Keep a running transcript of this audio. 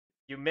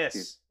You Yes.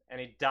 miss, and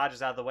he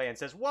dodges out of the way and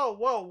says, "Whoa,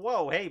 whoa,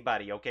 whoa, hey,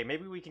 buddy, okay,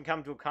 maybe we can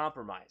come to a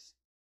compromise."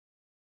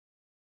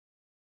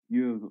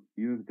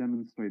 You've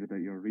demonstrated that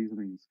your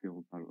reasoning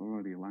skills are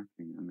already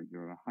lacking and that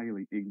you're a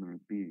highly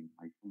ignorant being.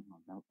 I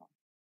cannot doubt that.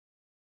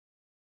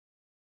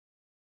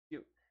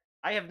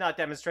 I have not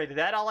demonstrated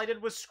that. All I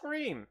did was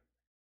scream.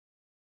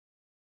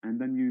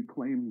 And then you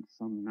claimed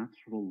some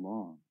natural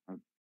law of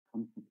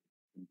confidence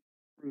and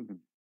proven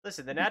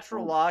Listen, the to be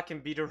natural false. law can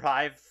be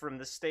derived from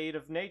the state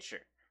of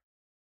nature,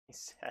 he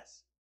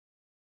says.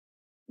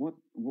 What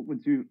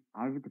would you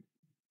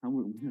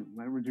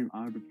where would you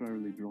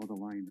arbitrarily draw the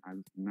line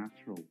as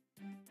natural?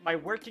 By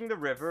working the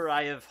river,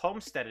 I have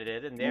homesteaded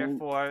it and Well,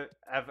 therefore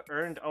have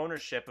earned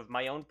ownership of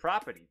my own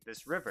property,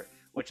 this river,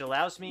 which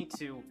allows me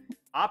to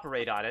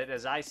operate on it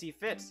as I see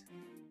fit.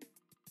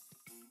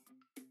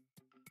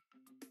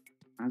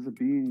 as a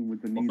being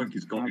with the I needs think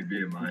he's got me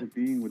beer, as a mate.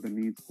 being with the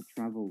needs to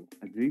travel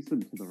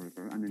adjacent to the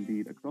river and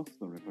indeed across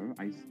the river,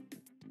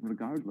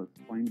 regardless,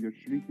 find your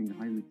shrieking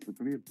highly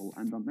disagreeable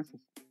and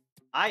unnecessary.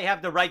 I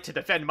have the right to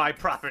defend my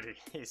property,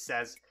 he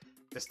says,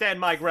 to stand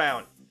my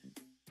ground.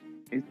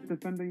 Is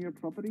defending your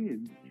property?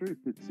 In truth,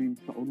 it seems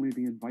to only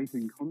be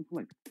inviting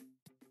conflict.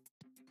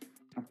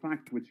 A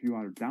fact which you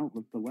are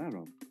doubtless aware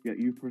of, yet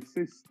you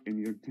persist in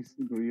your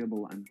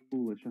disagreeable and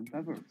foolish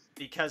endeavors.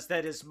 Because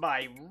that is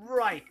my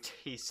right,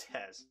 he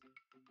says.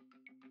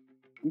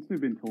 Since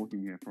we've been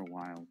talking here for a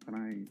while, can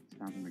I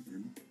stab him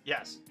again?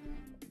 Yes.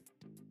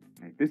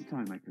 Okay, this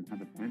time I can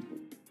have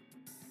advantage.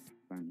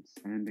 I'm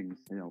standing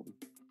still.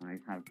 I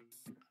have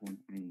excellent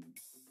aim.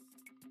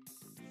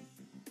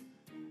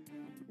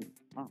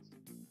 It's us.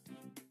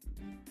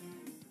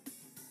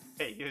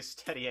 Hey, use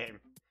steady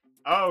aim.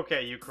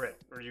 Okay, you crit,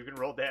 or you can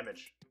roll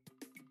damage.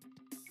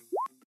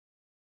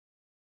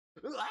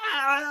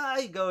 Ah,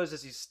 he goes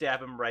as you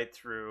stab him right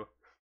through.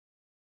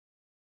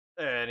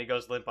 And he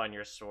goes limp on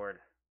your sword.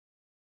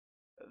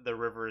 The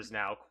river is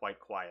now quite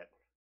quiet.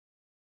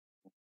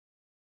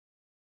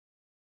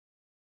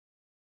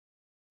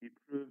 He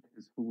proved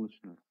his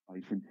foolishness by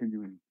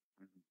continuing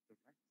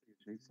directly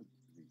adjacent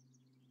to me.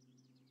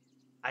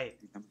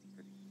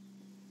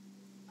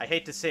 I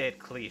hate to say it,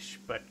 Cleesh,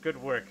 but good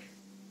work.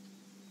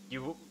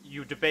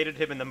 You debated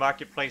him in the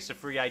marketplace of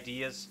free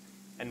ideas,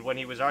 and when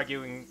he was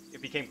arguing, it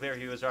became clear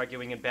he was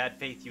arguing in bad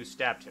faith, you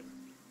stabbed him.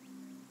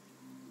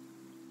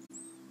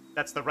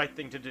 That's the right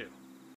thing to do.